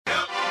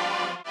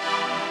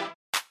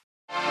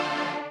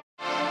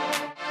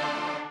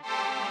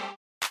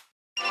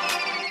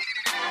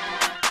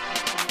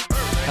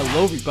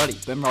Hello everybody,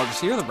 Ben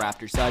Rogers here, the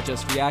Raptors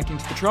Digest, reacting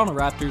to the Toronto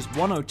Raptors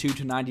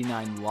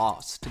 102-99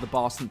 loss to the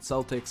Boston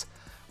Celtics.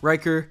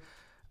 Riker,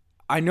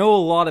 I know a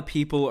lot of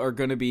people are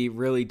going to be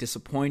really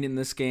disappointed in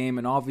this game,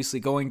 and obviously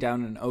going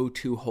down an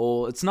 0-2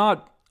 hole, it's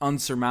not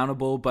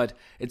unsurmountable, but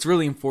it's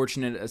really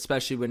unfortunate,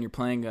 especially when you're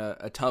playing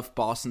a tough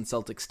Boston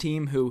Celtics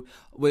team who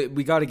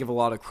we got to give a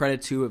lot of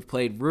credit to, have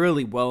played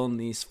really well in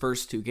these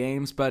first two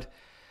games. But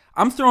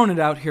I'm throwing it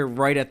out here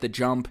right at the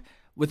jump.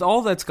 With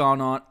all that's gone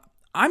on,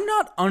 I'm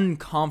not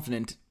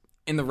unconfident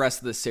in the rest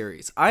of the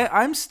series.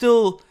 I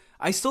still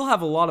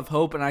have a lot of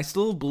hope, and I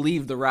still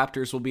believe the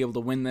Raptors will be able to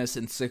win this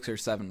in 6 or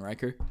 7,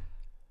 Riker.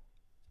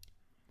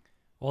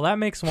 Well, that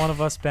makes one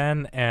of us,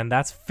 Ben, and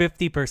that's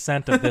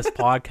 50% of this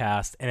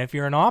podcast. And if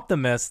you're an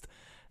optimist,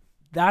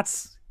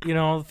 that's,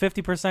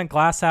 50%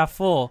 glass half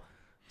full.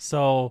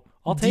 So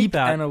I'll take Deep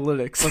that.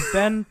 Analytics. But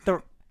Ben,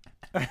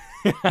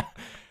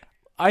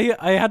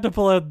 I had to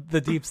pull out the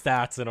deep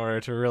stats in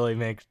order to really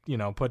make,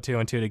 put 2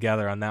 and 2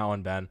 together on that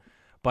one, Ben.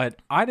 But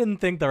I didn't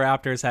think the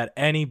Raptors had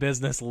any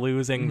business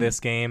losing this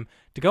game.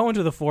 To go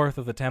into the fourth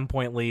with a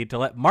 10-point lead, to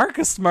let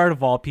Marcus Smart,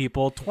 of all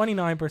people,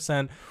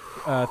 29%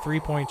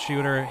 three-point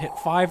shooter, hit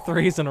 5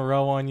 threes in a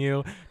row on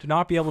you, to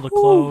not be able to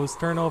close,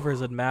 turnovers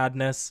and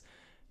madness.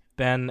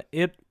 Ben,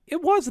 it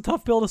was a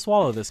tough pill to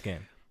swallow this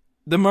game.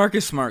 The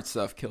Marcus Smart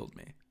stuff killed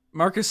me.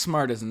 Marcus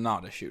Smart is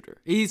not a shooter.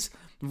 He's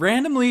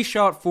randomly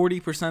shot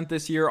 40%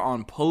 this year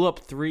on pull-up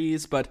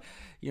threes, but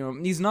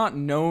he's not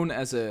known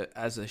as a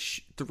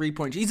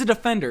three-point. He's a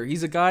defender.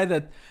 He's a guy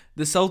that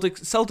the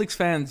Celtics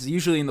fans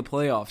usually in the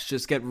playoffs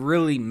just get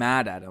really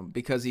mad at him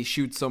because he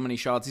shoots so many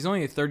shots. He's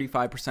only a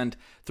 35%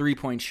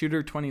 three-point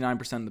shooter,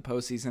 29% in the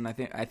postseason.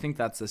 I think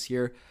that's this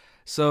year.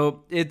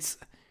 So it's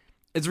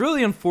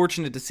really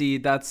unfortunate to see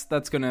that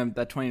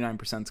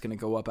 29% is gonna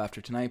go up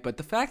after tonight. But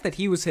the fact that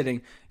he was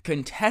hitting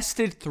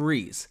contested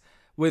threes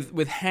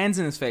with hands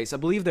in his face, I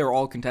believe they were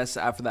all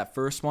contested after that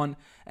first one,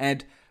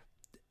 and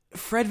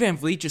Fred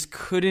VanVleet just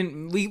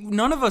couldn't.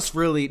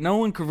 No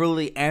one could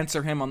really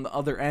answer him on the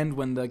other end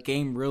when the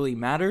game really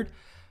mattered.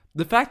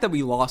 The fact that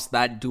we lost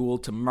that duel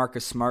to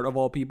Marcus Smart, of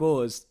all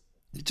people, is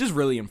just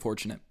really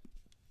unfortunate.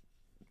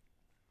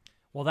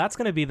 Well, that's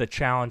going to be the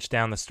challenge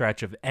down the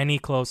stretch of any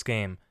close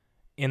game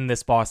in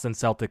this Boston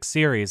Celtics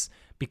series,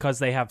 because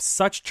they have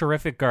such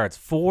terrific guards.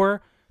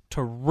 4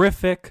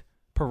 terrific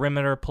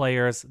perimeter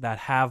players that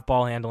have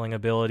ball handling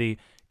ability.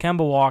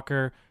 Kemba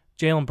Walker,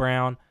 Jaylen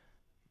Brown,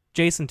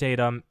 Jason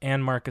Tatum,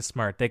 and Marcus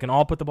Smart. They can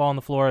all put the ball on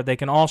the floor. They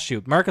can all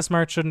shoot. Marcus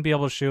Smart shouldn't be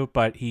able to shoot,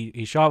 but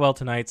he shot well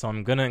tonight, so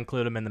I'm going to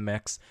include him in the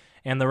mix.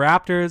 And the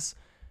Raptors,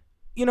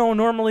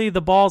 normally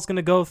the ball's going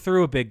to go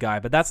through a big guy,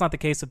 but that's not the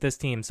case with this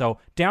team. So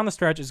down the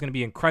stretch is going to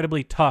be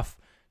incredibly tough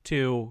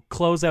to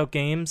close out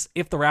games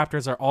if the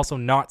Raptors are also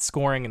not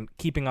scoring and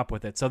keeping up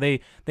with it. So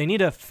they need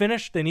to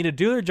finish, they need to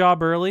do their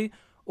job early,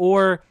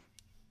 or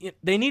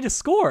they need to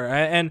score.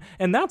 And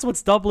that's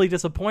what's doubly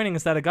disappointing,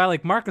 is that a guy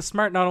like Marcus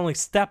Smart not only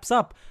steps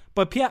up,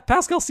 but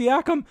Pascal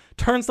Siakam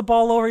turns the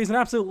ball over. He's an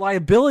absolute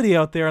liability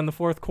out there in the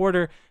fourth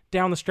quarter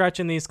down the stretch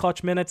in these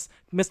clutch minutes.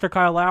 Mr.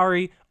 Kyle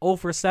Lowry, 0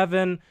 for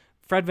 7.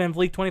 Fred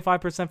VanVleet,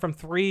 25% from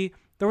 3.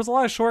 There was a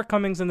lot of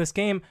shortcomings in this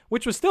game,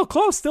 which was still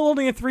close, still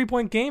only a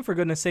 3-point game, for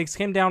goodness sakes.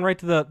 Came down right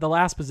to the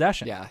last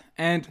possession. Yeah,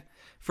 and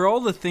for all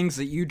the things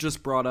that you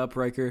just brought up,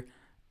 Riker,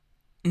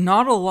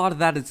 not a lot of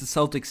that is the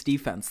Celtics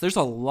defense. There's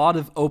a lot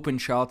of open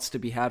shots to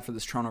be had for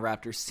this Toronto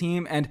Raptors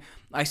team, and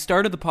I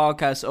started the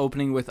podcast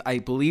opening with, I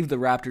believe the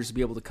Raptors will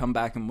be able to come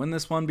back and win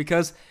this one,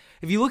 because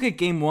if you look at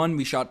game 1,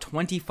 we shot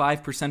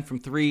 25% from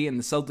 3, and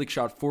the Celtics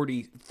shot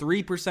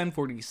 43%,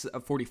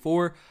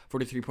 44,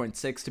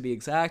 43.6 to be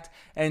exact,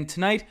 and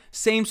tonight,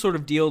 same sort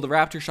of deal. The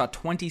Raptors shot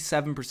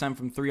 27%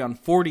 from 3 on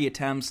 40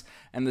 attempts,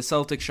 and the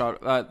Celtics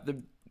shot, 27%,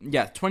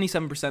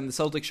 the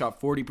Celtics shot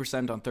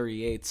 40% on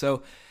 38,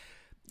 so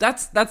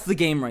That's the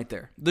game right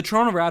there. The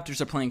Toronto Raptors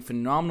are playing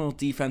phenomenal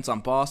defense on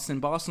Boston.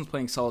 Boston's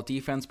playing solid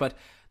defense, but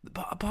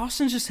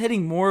Boston's just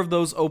hitting more of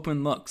those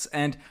open looks,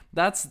 and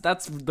that's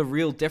the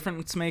real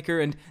difference maker.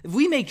 And if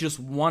we make just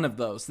one of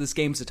those, this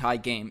game's a tie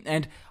game.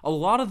 And a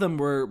lot of them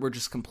were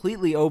just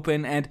completely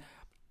open, and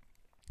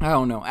I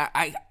don't know.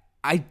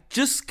 I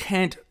just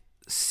can't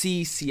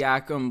see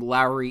Siakam,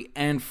 Lowry,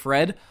 and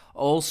Fred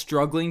all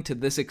struggling to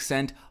this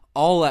extent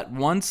all at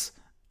once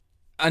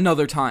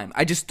another time.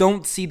 I just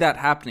don't see that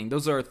happening.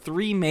 Those are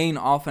 3 main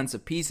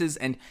offensive pieces,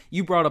 and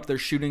you brought up their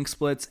shooting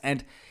splits,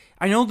 and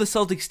I know the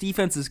Celtics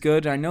defense is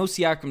good, and I know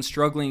Siakam's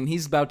struggling.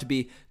 He's about to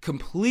be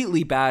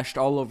completely bashed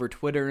all over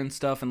Twitter and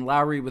stuff, and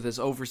Lowry with his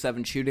over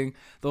 7 shooting,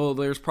 though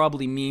there's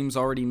probably memes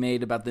already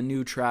made about the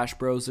new trash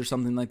bros or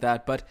something like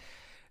that, but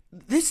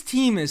this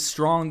team is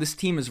strong, this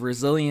team is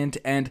resilient,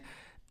 and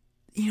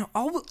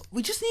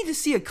we just need to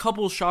see a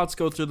couple shots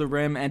go through the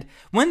rim, and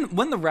when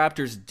the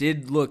Raptors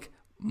did look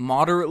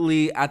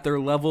moderately at their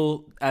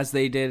level as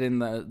they did in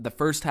the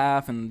first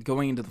half and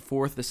going into the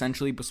fourth,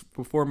 essentially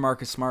before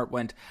Marcus Smart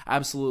went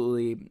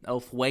absolutely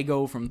el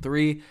fuego from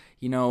 3.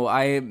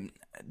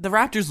 the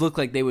Raptors look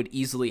like they would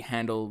easily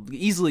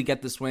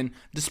get this win,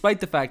 despite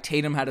the fact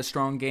Tatum had a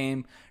strong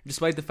game,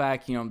 despite the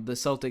fact, the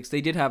Celtics,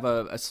 they did have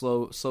a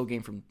slow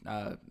game from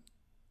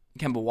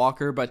Kemba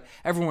Walker, but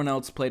everyone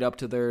else played up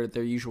to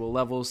their usual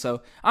levels.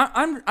 So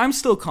I'm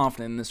still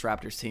confident in this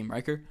Raptors team,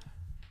 Riker.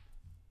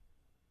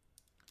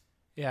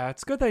 Yeah,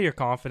 it's good that you're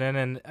confident,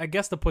 and I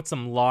guess to put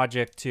some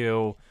logic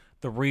to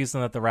the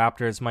reason that the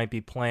Raptors might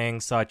be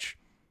playing such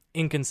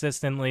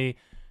inconsistently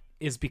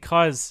is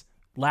because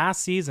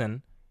last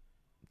season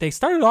they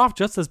started off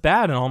just as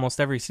bad in almost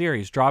every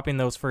series, dropping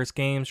those first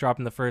games,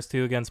 dropping the first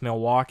two against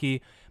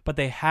Milwaukee, but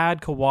they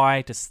had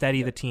Kawhi to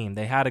steady the team.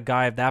 They had a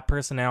guy of that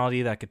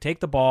personality that could take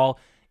the ball,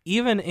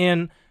 even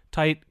in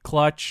tight,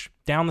 clutch,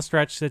 down the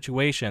stretch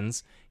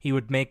situations. He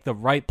would make the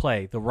right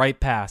play, the right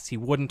pass. He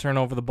wouldn't turn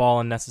over the ball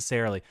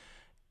unnecessarily.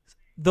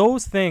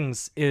 Those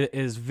things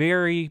is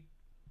very,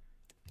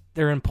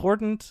 they're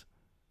important.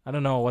 I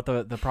don't know what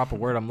the proper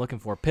word I'm looking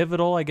for.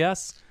 Pivotal, I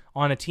guess,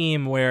 on a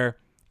team where,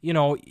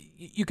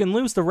 you can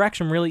lose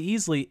direction really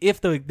easily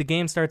if the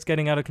game starts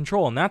getting out of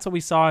control. And that's what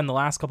we saw in the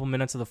last couple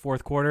minutes of the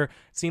fourth quarter. It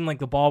seemed like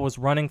the ball was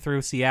running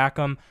through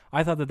Siakam.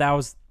 I thought that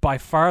was by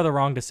far the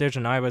wrong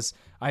decision.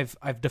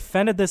 I've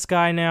defended this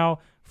guy now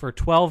for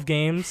 12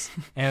 games,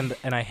 and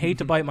I hate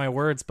to bite my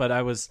words, but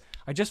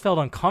I just felt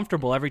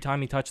uncomfortable every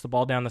time he touched the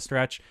ball down the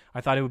stretch.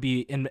 I thought it would be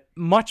in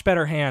much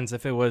better hands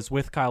if it was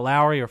with Kyle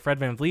Lowry or Fred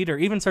VanVleet or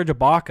even Serge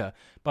Ibaka.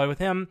 But with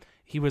him,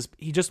 he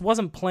just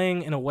wasn't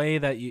playing in a way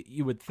that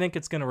you would think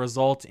it's going to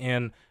result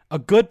in a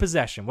good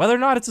possession. Whether or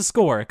not it's a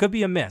score, it could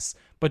be a miss,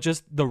 but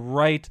just the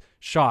right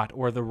shot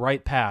or the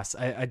right pass.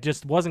 I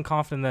just wasn't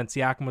confident that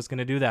Siakam was going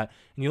to do that.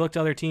 And you look to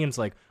other teams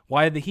like,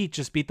 why did the Heat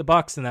just beat the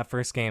Bucks in that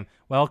first game?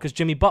 Well, because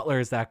Jimmy Butler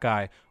is that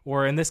guy.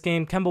 Or in this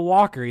game, Kemba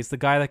Walker, he's the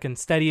guy that can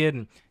steady it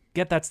and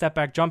get that step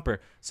back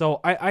jumper.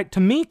 So to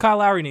me, Kyle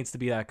Lowry needs to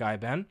be that guy,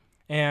 Ben.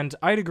 And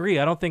I'd agree.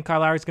 I don't think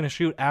Kyle Lowry's going to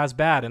shoot as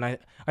bad. And I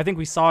think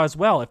we saw as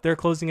well, if they're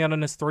closing out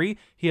on his three,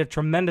 he had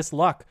tremendous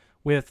luck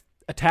with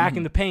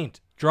attacking the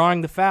paint, drawing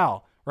the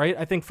foul, right?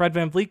 I think Fred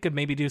VanVleet could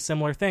maybe do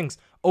similar things.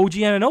 OG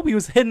Anunoby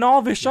was hitting all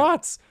of his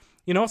shots.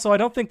 So I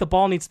don't think the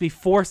ball needs to be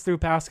forced through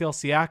Pascal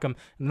Siakam,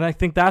 and I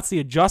think that's the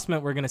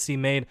adjustment we're going to see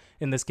made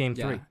in this game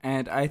 3.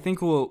 And I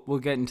think we'll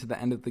get into the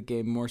end of the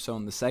game more so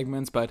in the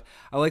segments, but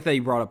I like that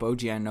you brought up OG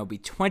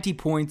Anunoby. 20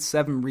 points,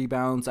 7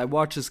 rebounds. I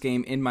watched this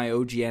game in my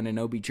OG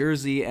Anunoby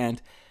jersey,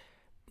 and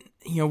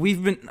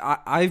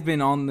I've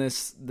been on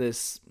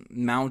this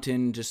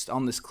mountain, just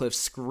on this cliff,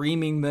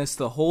 screaming this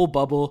the whole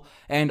bubble,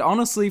 and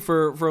honestly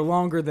for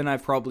longer than I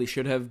probably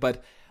should have,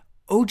 but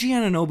OG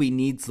Anunoby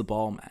needs the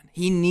ball, man.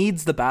 He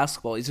needs the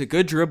basketball. He's a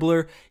good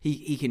dribbler.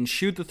 He can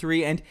shoot the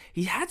three, and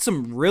he had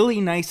some really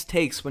nice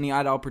takes when he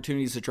had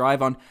opportunities to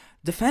drive on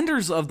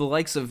defenders of the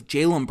likes of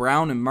Jaylen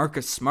Brown and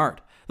Marcus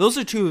Smart. Those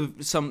are two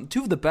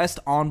of the best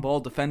on-ball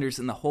defenders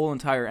in the whole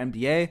entire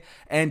NBA,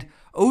 and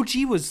OG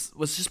was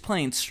just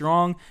playing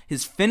strong.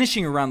 His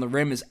finishing around the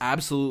rim is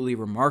absolutely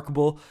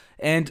remarkable,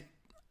 and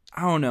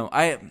I don't know,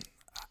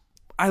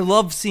 I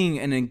love seeing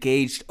an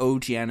engaged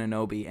OG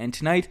Anunoby, and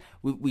tonight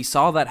we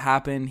saw that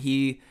happen.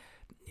 He's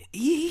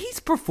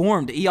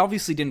performed. He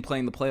obviously didn't play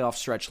in the playoff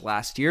stretch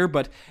last year,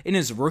 but in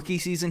his rookie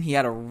season, he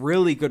had a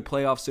really good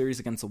playoff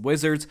series against the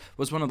Wizards,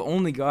 was one of the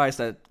only guys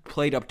that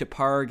played up to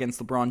par against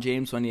LeBron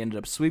James when he ended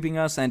up sweeping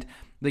us, and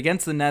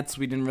against the Nets,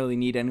 we didn't really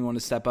need anyone to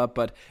step up,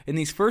 but in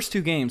these first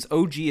 2 games,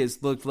 OG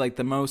has looked like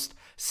the most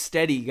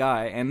steady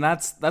guy, and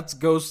that's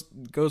goes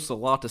a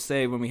lot to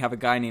say when we have a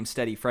guy named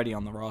Steady Freddy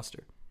on the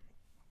roster.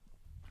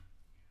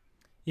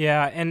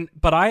 Yeah,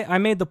 but I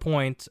made the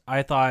point,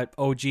 I thought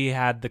OG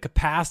had the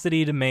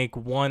capacity to make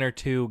 1 or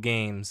 2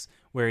 games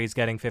where he's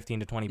getting 15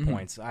 to 20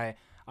 points.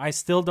 I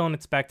still don't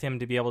expect him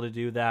to be able to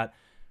do that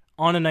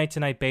on a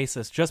night-to-night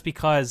basis just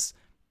because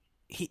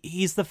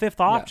he's the 5th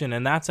option,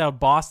 and that's how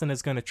Boston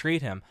is going to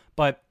treat him.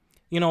 But,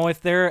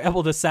 if they're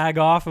able to sag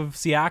off of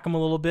Siakam a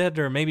little bit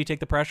or maybe take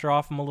the pressure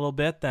off him a little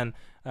bit, then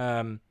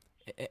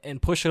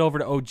and push it over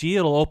to OG,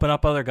 it'll open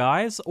up other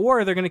guys,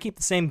 or they're going to keep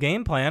the same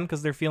game plan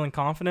because they're feeling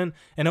confident,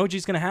 and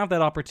OG's going to have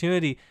that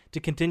opportunity to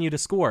continue to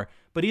score.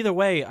 But either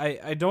way,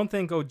 I don't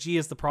think OG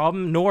is the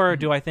problem, nor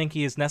do I think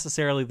he is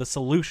necessarily the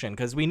solution,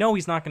 because we know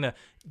he's not going to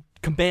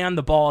command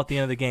the ball at the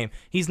end of the game.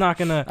 He's not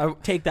going to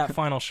take that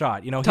final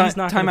shot. He's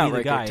not going to be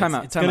the guy.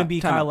 It's going to be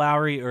Kyle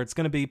Lowry, or it's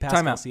going to be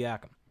Pascal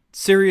Siakam.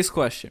 Serious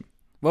question.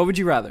 What would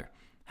you rather?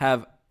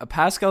 Have a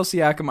Pascal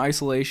Siakam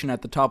isolation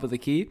at the top of the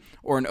key,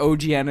 or an OG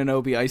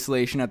Anunoby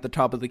isolation at the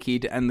top of the key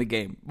to end the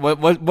game?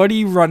 What are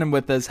you running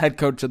with as head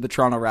coach of the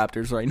Toronto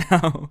Raptors right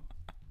now?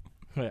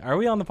 Wait, are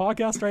we on the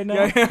podcast right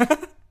now? Yeah.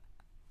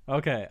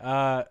 Okay.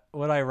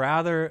 Would I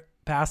rather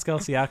Pascal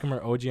Siakam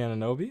or OG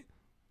Anunoby?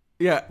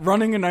 Yeah,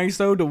 running an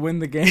ISO to win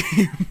the game.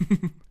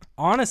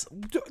 Honest,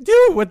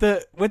 dude, with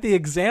the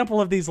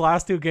example of these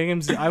last 2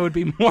 games, I would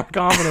be more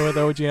confident with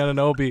OG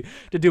Anunoby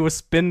to do a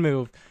spin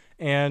move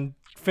and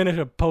finish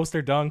a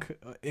poster dunk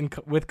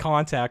with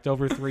contact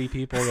over 3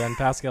 people than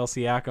Pascal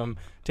Siakam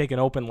take an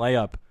open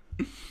layup.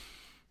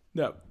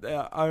 No,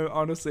 I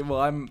honestly,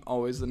 well, I'm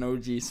always an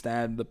OG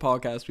stan. The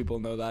podcast people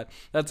know that.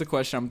 That's a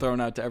question I'm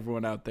throwing out to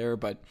everyone out there.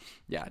 But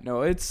yeah,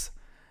 no,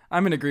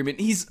 I'm in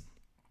agreement.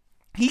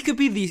 He could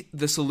be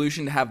the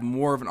solution to have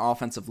more of an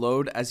offensive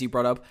load, as you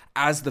brought up,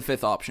 as the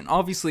fifth option.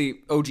 Obviously,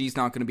 OG's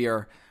not going to be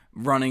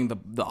running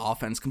the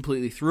offense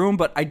completely through him,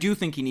 but I do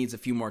think he needs a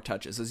few more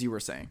touches, as you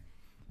were saying.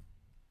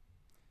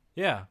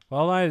 Yeah,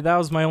 well, that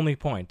was my only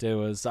point. It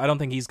was I don't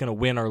think he's going to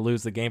win or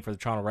lose the game for the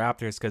Toronto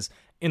Raptors because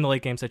in the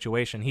late game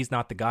situation, he's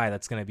not the guy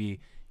that's going to be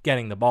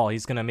getting the ball.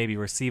 He's going to maybe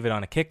receive it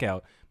on a kick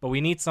out, but we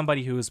need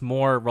somebody who is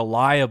more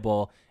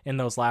reliable in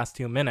those last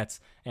 2 minutes.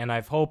 And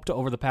I've hoped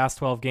over the past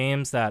 12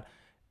 games that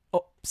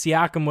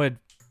Siakam would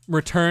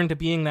return to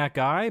being that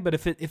guy. But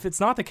if it's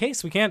not the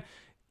case, we can't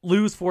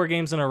lose 4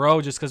 games in a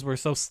row just because we're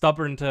so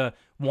stubborn to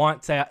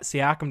want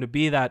Siakam to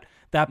be that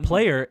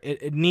player.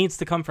 It needs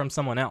to come from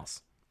someone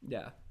else.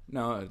 Yeah.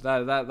 No,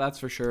 that's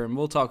for sure, and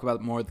we'll talk about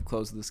it more at the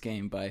close of this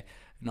game by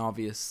an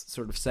obvious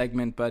sort of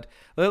segment. But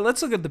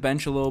let's look at the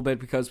bench a little bit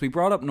because we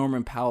brought up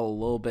Norman Powell a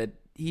little bit.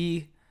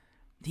 He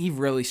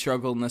really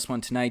struggled in this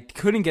one tonight.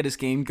 Couldn't get his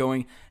game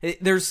going.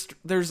 There's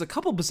a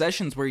couple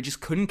possessions where he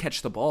just couldn't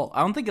catch the ball.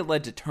 I don't think it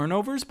led to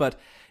turnovers, but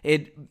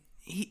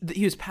he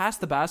was past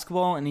the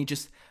basketball and he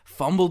just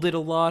fumbled it a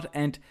lot.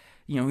 And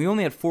he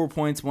only had 4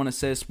 points, 1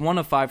 assist, 1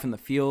 of 5 from the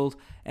field.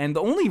 And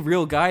the only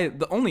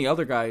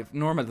other guy,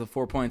 Norm had the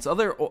 4 points,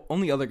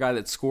 only other guy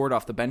that scored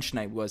off the bench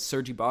tonight was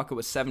Serge Ibaka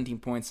with 17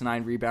 points and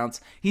 9 rebounds.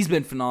 He's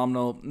been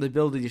phenomenal. The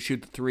ability to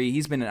shoot the three,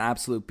 he's been an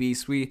absolute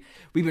beast. We've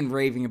been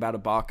raving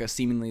about Ibaka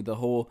seemingly the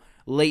whole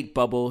late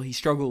bubble. He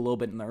struggled a little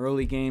bit in the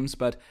early games,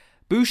 but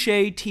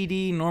Boucher,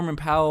 TD, Norman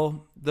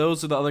Powell,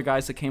 those are the other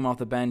guys that came off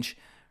the bench.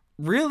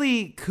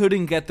 Really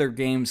couldn't get their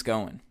games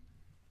going.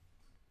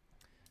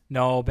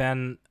 No,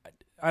 Ben,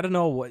 I don't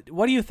know.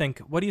 What do you think?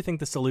 What do you think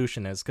the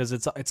solution is? Because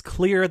it's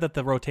clear that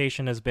the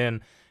rotation has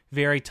been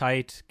very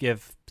tight.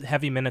 Give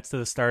heavy minutes to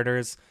the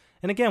starters,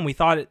 and again, we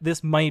thought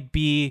this might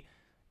be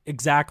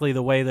exactly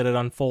the way that it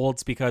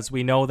unfolds because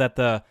we know that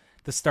the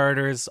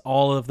starters,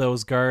 all of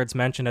those guards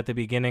mentioned at the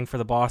beginning for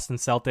the Boston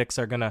Celtics,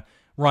 are going to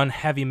run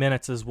heavy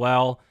minutes as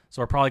well.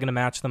 So we're probably going to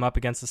match them up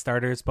against the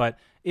starters. But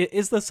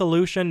is the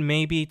solution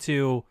maybe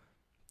to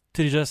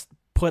just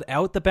put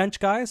out the bench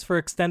guys for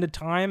extended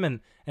time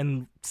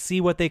and see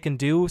what they can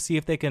do, see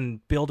if they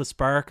can build a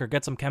spark or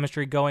get some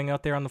chemistry going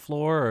out there on the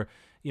floor?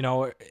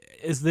 Or,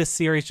 is this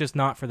series just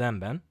not for them,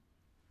 Ben?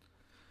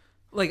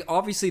 Like,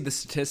 obviously the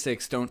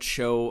statistics don't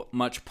show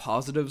much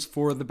positives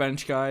for the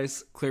bench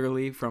guys,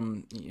 clearly,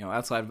 from,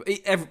 outside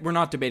of... We're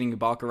not debating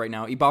Ibaka right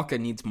now. Ibaka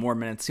needs more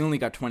minutes. He only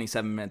got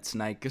 27 minutes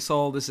tonight.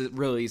 Gasol,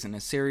 really isn't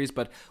a series,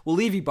 but we'll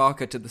leave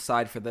Ibaka to the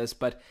side for this,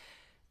 but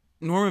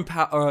Norman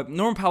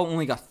Powell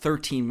only got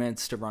 13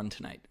 minutes to run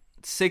tonight.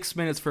 6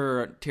 minutes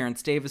for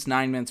Terrence Davis,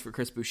 9 minutes for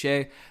Chris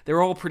Boucher. They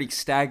were all pretty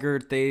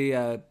staggered.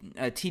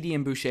 TD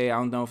and Boucher, I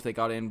don't know if they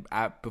got in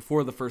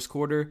before the first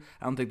quarter.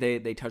 I don't think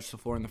they touched the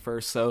floor in the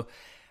first. So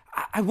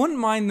I wouldn't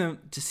mind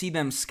to see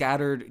them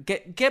scattered.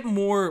 Get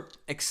more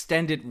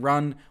extended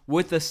run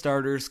with the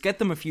starters. Get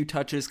them a few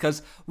touches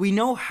because we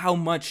know how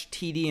much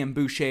TD and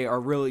Boucher are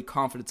really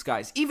confidence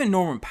guys. Even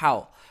Norman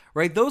Powell.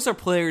 Right, those are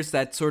players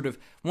that sort of,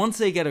 once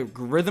they get a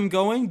rhythm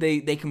going,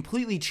 they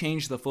completely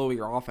change the flow of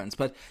your offense.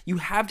 But you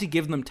have to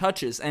give them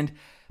touches, and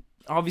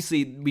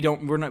obviously we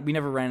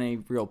never ran any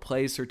real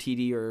plays for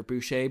TD or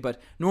Boucher.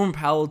 But Norman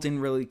Powell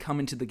didn't really come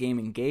into the game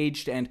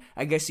engaged, and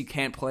I guess you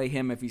can't play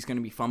him if he's going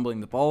to be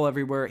fumbling the ball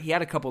everywhere. He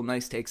had a couple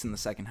nice takes in the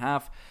second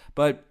half,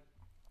 but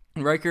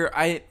Riker,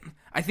 I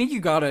think you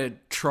gotta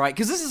try,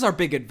 because this is our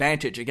big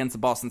advantage against the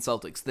Boston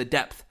Celtics, the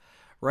depth.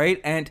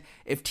 Right? And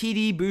if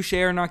TD,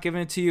 Boucher are not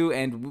giving it to you,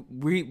 and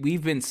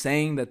we've been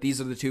saying that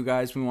these are the two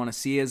guys we want to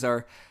see as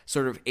our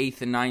sort of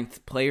 8th and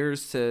 9th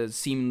players to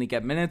seemingly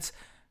get minutes,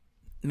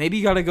 maybe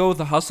you got to go with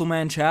the hustle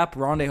man chap,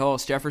 Rondae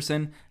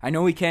Hollis-Jefferson. I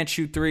know he can't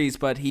shoot threes,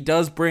 but he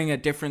does bring a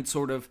different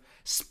sort of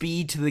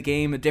speed to the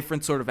game, a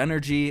different sort of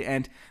energy,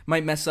 and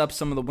might mess up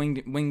some of the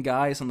wing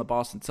guys on the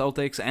Boston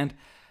Celtics. And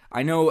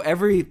I know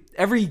every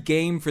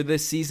game for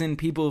this season,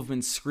 people have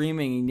been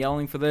screaming and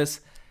yelling for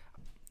this.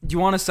 Do you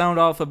want to sound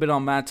off a bit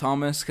on Matt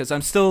Thomas? Because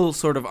I'm still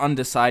sort of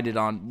undecided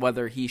on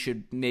whether he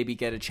should maybe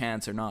get a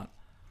chance or not.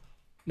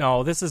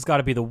 No, this has got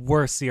to be the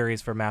worst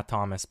series for Matt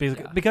Thomas.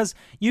 Because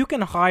you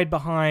can hide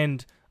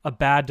behind a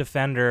bad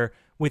defender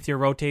with your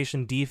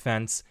rotation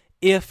defense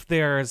if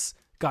there's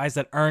guys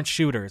that aren't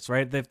shooters,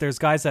 right? If there's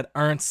guys that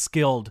aren't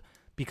skilled.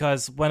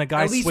 Because when a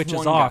guy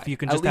switches off, you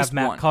can just have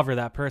Matt cover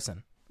that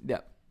person. Yeah.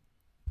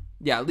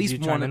 Yeah, at least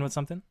Did you chime in with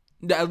something?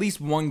 At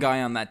least one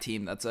guy on that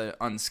team that's an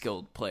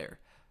unskilled player.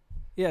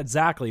 Yeah,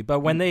 exactly. But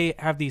when they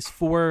have these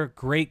 4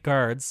 great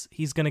guards,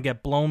 he's going to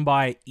get blown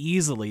by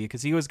easily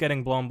because he was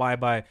getting blown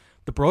by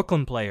the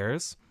Brooklyn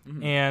players.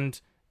 Mm-hmm.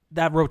 And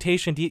that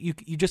rotation,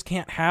 you just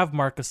can't have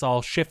Marc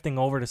Gasol shifting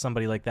over to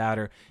somebody like that.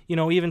 Or,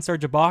 even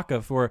Serge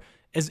Ibaka, for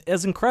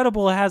as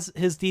incredible as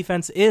his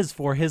defense is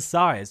for his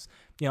size.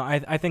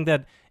 I think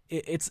that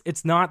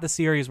it's not the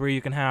series where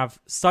you can have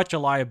such a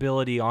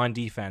liability on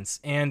defense.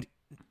 And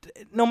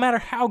no matter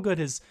how good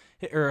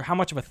or how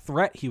much of a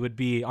threat he would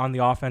be on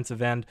the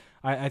offensive end,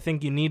 I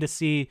think you need to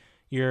see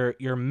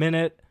your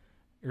minute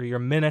or your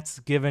minutes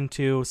given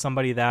to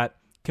somebody that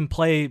can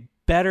play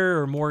better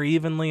or more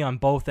evenly on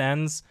both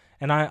ends.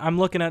 And I'm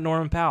looking at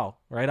Norman Powell,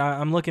 right?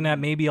 I'm looking at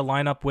maybe a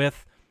lineup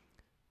with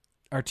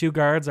our two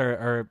guards,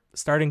 our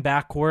starting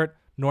backcourt,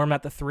 Norm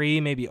at the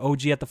 3, maybe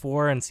OG at the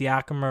 4, and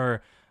Siakam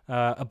or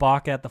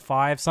Ibaka at the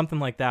 5, something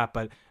like that.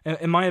 But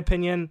in my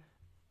opinion,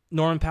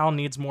 Norman Powell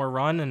needs more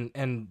run,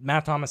 and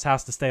Matt Thomas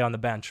has to stay on the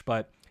bench.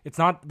 But it's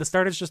not, the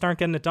starters just aren't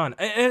getting it done.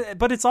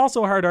 But it's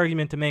also a hard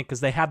argument to make because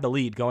they had the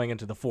lead going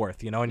into the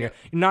 4th, and you're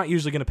not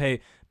usually going to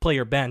play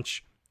your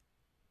bench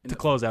to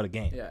close out a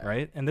game,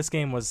 right? And this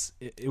game was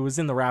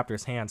in the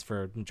Raptors' hands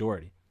for a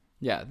majority.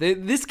 Yeah,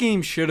 this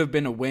game should have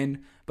been a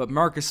win, but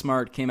Marcus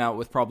Smart came out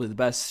with probably the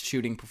best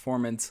shooting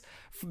performance,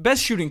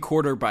 best shooting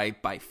quarter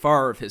by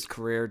far of his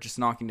career, just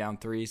knocking down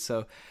threes.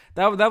 So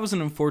that was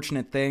an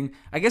unfortunate thing.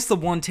 I guess the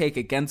one take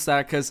against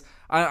that, because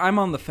I'm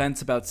on the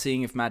fence about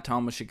seeing if Matt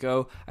Thomas should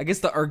go. I guess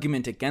the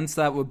argument against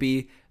that would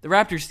be the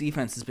Raptors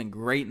defense has been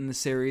great in the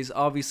series.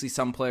 Obviously,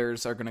 some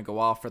players are going to go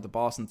off for the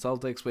Boston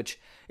Celtics, which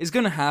is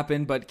going to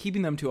happen, but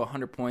keeping them to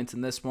 100 points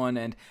in this one,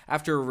 and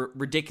after a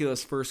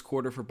ridiculous first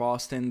quarter for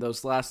Boston,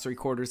 those last 3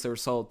 quarters, there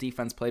was solid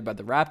defense played by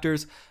the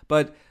Raptors,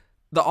 but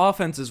the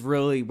offense is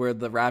really where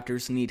the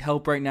Raptors need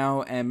help right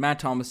now, and Matt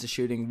Thomas'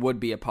 shooting would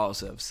be a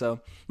positive. So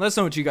let us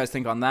know what you guys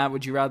think on that.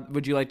 Would you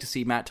like to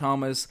see Matt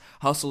Thomas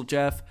hustle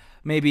Jeff?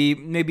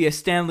 Maybe a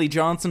Stanley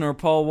Johnson or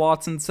Paul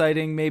Watson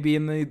sighting maybe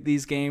in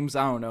these games?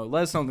 I don't know.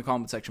 Let us know in the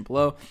comment section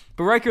below.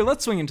 But Riker,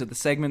 let's swing into the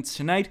segments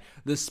tonight.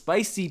 The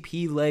spicy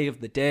play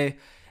of the day.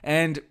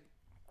 And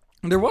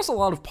there was a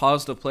lot of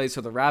positive plays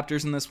for the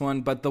Raptors in this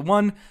one, but the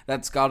one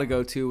that's got to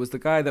go to was the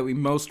guy that we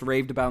most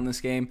raved about in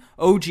this game.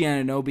 OG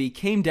Anunoby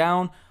came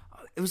down.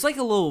 It was like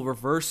a little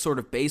reverse sort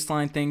of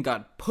baseline thing,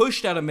 got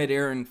pushed out of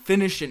midair and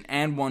finished an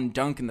and one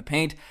dunk in the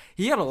paint.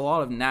 He had a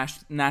lot of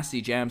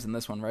nasty jams in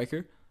this one,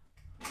 Riker.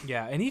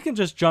 Yeah, and he can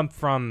just jump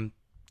from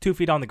 2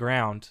 feet on the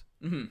ground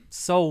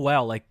so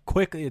well. Like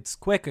quick,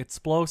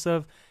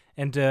 explosive,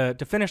 and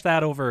to finish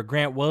that over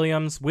Grant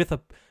Williams with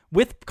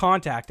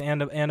contact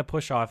and a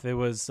push off, it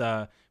was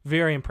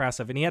very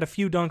impressive. And he had a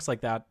few dunks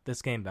like that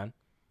this game, Ben.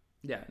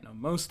 Yeah, no,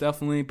 most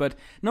definitely. But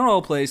not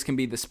all plays can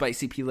be the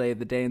spicy play of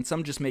the day, and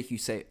some just make you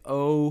say,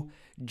 "Oh,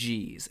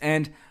 geez."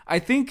 And I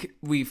think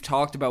we've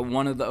talked about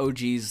one of the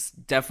OGs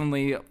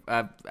definitely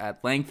at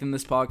length in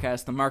this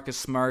podcast, the Marcus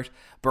Smart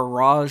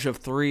barrage of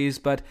threes.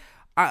 But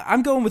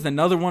I'm going with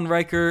another one,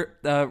 Riker.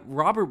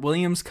 Robert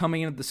Williams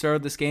coming in at the start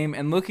of this game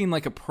and looking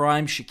like a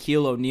prime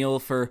Shaquille O'Neal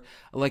for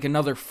like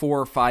another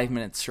 4 or 5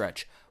 minute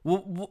stretch.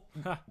 What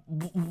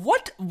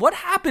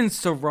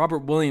happens to Robert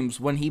Williams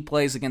when he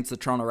plays against the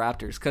Toronto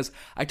Raptors? Because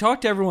I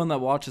talked to everyone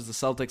that watches the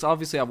Celtics.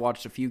 Obviously, I've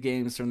watched a few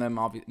games from them,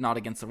 not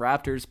against the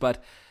Raptors,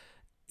 but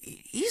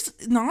he's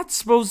not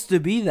supposed to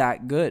be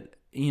that good,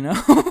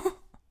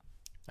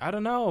 I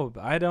don't know.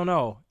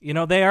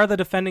 They are the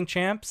defending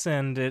champs,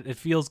 and it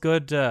feels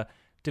good to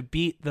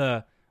beat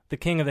the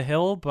king of the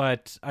hill,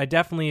 but I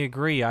definitely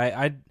agree.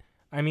 I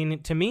mean,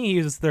 to me,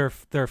 he's their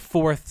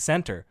 4th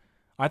center.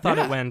 I thought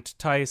it went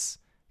Tice,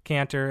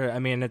 Cantor. I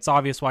mean, it's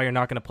obvious why you're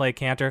not going to play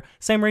Cantor.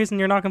 Same reason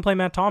you're not going to play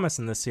Matt Thomas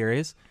in this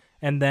series.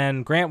 And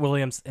then Grant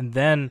Williams, and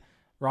then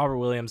Robert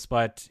Williams,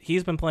 but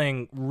he's been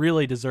playing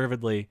really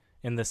deservedly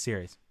in this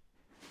series.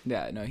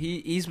 Yeah, no,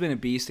 he's been a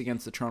beast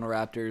against the Toronto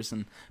Raptors,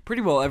 and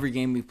pretty well every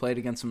game we've played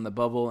against him in the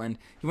bubble, and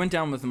he went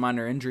down with a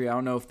minor injury. I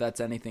don't know if that's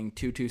anything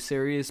too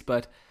serious,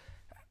 but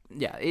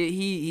yeah,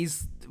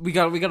 we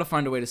got to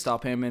find a way to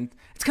stop him, and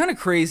it's kind of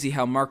crazy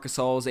how Marc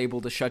Gasol is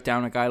able to shut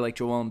down a guy like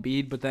Joel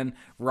Embiid, but then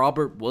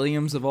Robert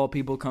Williams, of all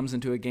people, comes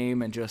into a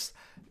game and just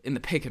in the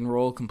pick and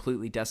roll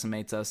completely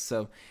decimates us.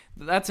 So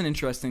that's an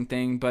interesting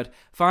thing. But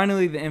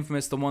finally, the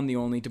infamous, the one, the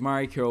only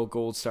DeMarre Carroll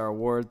Gold Star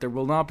Award. There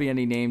will not be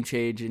any name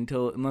change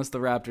unless the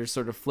Raptors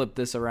sort of flip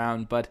this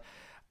around. But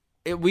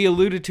we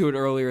alluded to it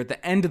earlier.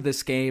 The end of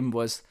this game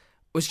was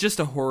just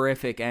a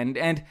horrific end,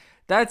 and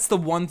that's the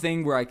one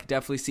thing where I could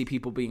definitely see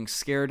people being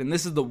scared, and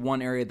this is the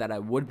one area that I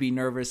would be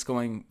nervous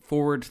going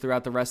forward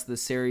throughout the rest of the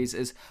series,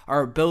 is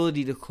our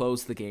ability to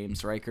close the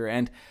games, Riker.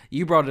 And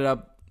you brought it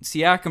up,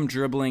 Siakam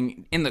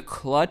dribbling in the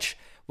clutch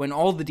when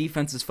all the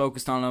defense is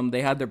focused on him.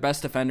 They had their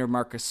best defender,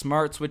 Marcus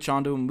Smart, switch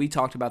onto him. We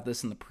talked about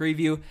this in the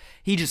preview.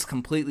 He just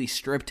completely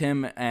stripped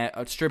him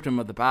of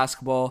the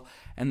basketball,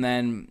 and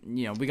then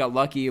we got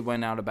lucky. It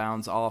went out of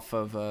bounds off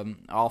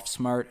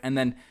Smart, and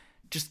then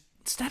just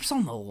steps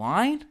on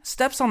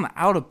the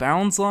out of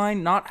bounds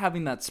line, not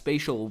having that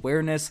spatial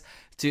awareness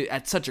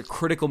at such a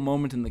critical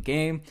moment in the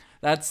game.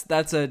 That's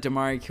a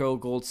DeMarre Carroll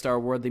Gold Star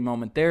worthy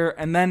moment there.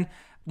 And then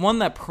one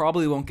that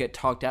probably won't get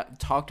talked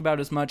about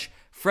as much,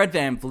 Fred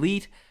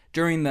VanVleet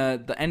during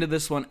the end of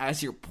this one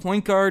as your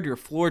point guard, your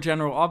floor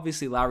general.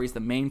 Obviously Lowry's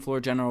the main floor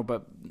general,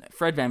 but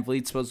Fred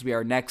VanVleet's supposed to be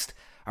our next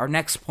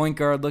point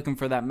guard, looking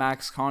for that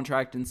max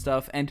contract and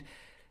stuff. And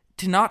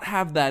to not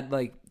have that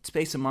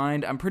space of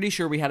mind, I'm pretty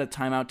sure we had a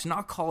timeout. To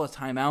not call a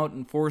timeout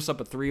and force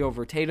up a 3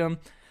 over Tatum,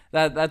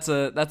 that's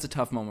a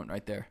tough moment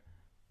right there.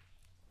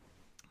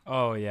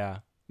 Oh, yeah.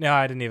 No,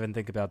 I didn't even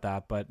think about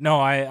that. But no,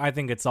 I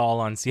think it's all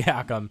on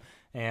Siakam.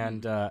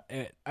 And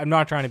I'm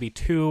not trying to be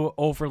too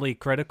overly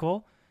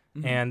critical.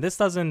 Mm-hmm. And this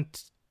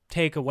doesn't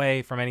take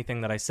away from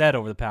anything that I said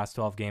over the past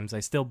 12 games. I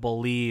still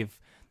believe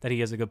that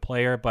he is a good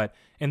player. But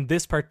in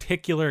this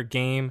particular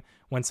game,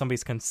 when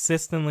somebody's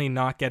consistently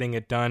not getting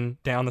it done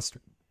down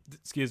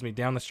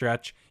the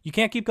stretch, you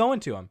can't keep going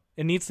to him.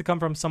 It needs to come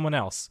from someone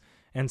else.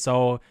 And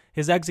so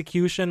his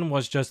execution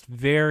was just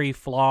very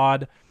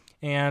flawed.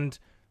 And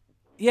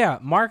yeah,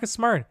 Marcus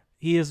Smart,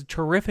 he is a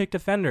terrific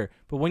defender.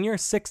 But when your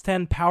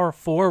 6'10 power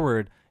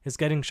forward is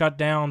getting shut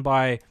down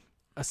by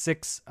a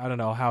 6, I don't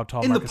know how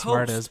tall Marcus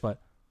Smart is,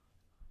 but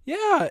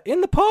yeah,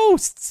 in the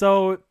post.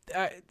 So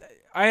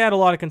I had a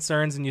lot of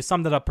concerns, and you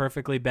summed it up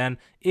perfectly, Ben.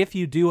 If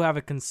you do have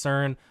a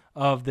concern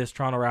of this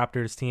Toronto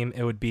Raptors team,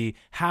 it would be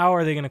how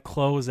are they going to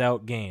close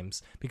out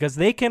games? Because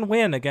they can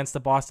win against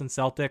the Boston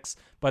Celtics,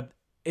 but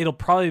it'll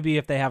probably be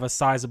if they have a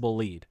sizable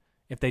lead,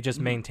 if they just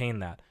maintain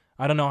that.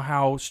 I don't know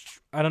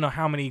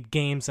how many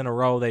games in a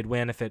row they'd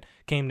win if it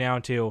came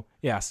down to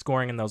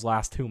scoring in those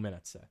last 2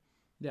 minutes.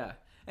 Yeah.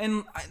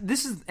 And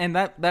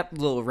that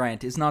little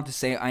rant is not to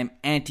say I'm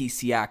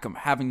anti-Siakam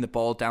having the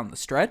ball down the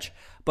stretch,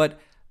 but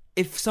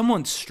if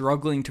someone's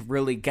struggling to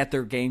really get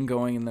their game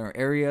going in their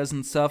areas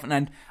and stuff,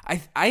 and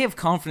I have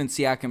confidence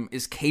Siakam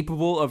is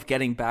capable of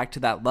getting back to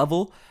that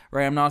level,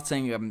 right? I'm not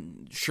saying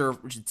I'm sure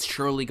it's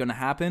surely going to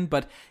happen,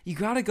 but you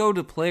got to go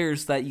to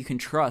players that you can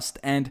trust.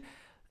 And,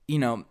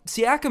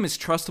 Siakam is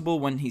trustable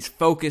when he's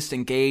focused,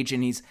 engaged,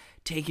 and he's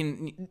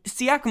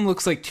Siakam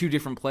looks like two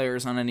different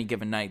players on any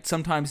given night.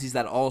 Sometimes he's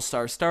that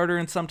all-star starter,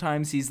 and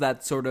sometimes he's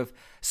that sort of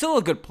still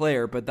a good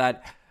player, but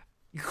that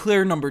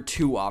clear number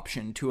 2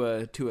 option to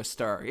a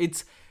star.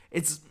 It's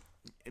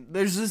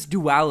there's this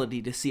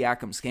duality to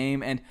Siakam's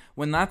game, and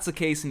when that's the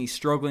case and he's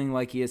struggling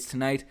like he is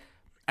tonight,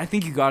 I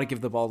think you got to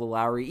give the ball to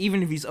Lowry.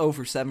 Even if he's 0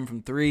 for 7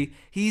 from 3,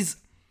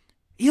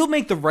 he'll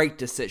make the right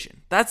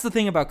decision. That's the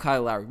thing about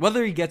Kyle Lowry.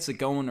 Whether he gets it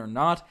going or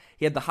not,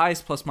 he had the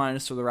highest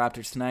plus-minus for the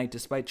Raptors tonight,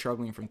 despite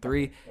struggling from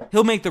 3.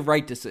 He'll make the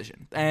right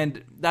decision,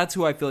 and that's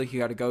who I feel like you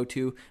got to go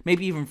to.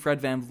 Maybe even Fred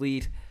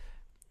VanVleet.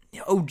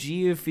 OG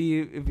if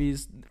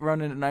he's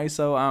running an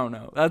ISO, I don't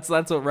know. That's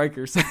what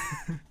Riker said.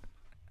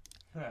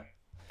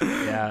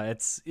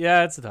 It's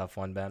a tough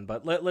one, Ben.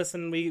 But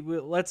listen,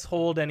 let's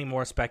hold any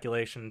more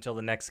speculation until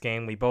the next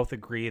game. We both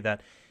agree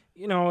that,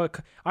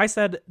 I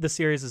said the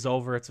series is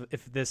over.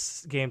 If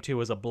this game 2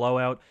 was a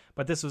blowout,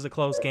 but this was a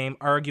close game.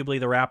 Arguably,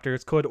 the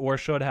Raptors could or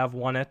should have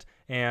won it,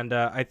 and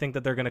I think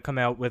that they're going to come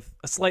out with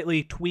a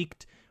slightly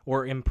tweaked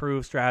or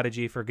improved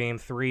strategy for game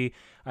 3.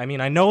 I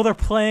mean, I know they're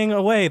playing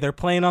away. They're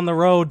playing on the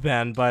road,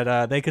 Ben,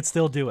 but they could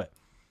still do it.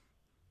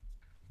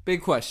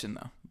 Big question,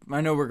 though.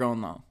 I know we're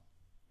going long.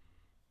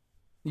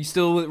 You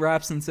still with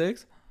Raps in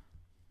 6?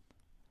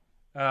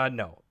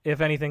 No.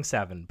 If anything,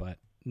 7, but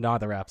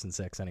not the Raps in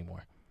 6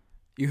 anymore.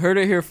 You heard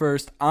it here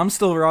first. I'm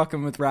still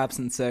rocking with Raps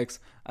in 6.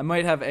 I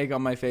might have egg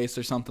on my face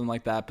or something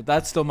like that, but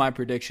that's still my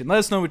prediction. Let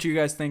us know what you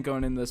guys think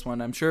going into this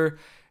one. I'm sure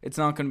it's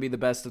not going to be the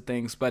best of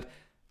things, but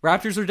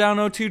Raptors were down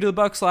 0-2 to the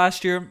Bucks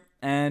last year,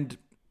 and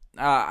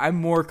I'm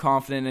more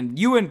confident.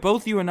 And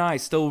both you and I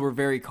still were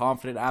very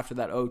confident after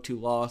that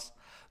 0-2 loss,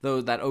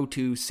 though that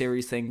 0-2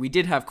 series thing. We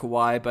did have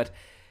Kawhi, but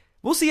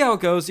we'll see how it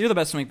goes. You're the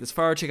best to make this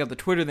far. Check out the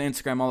Twitter, the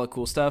Instagram, all that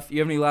cool stuff. You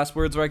have any last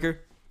words, Riker?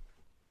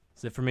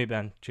 That's it for me,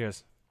 Ben.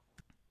 Cheers.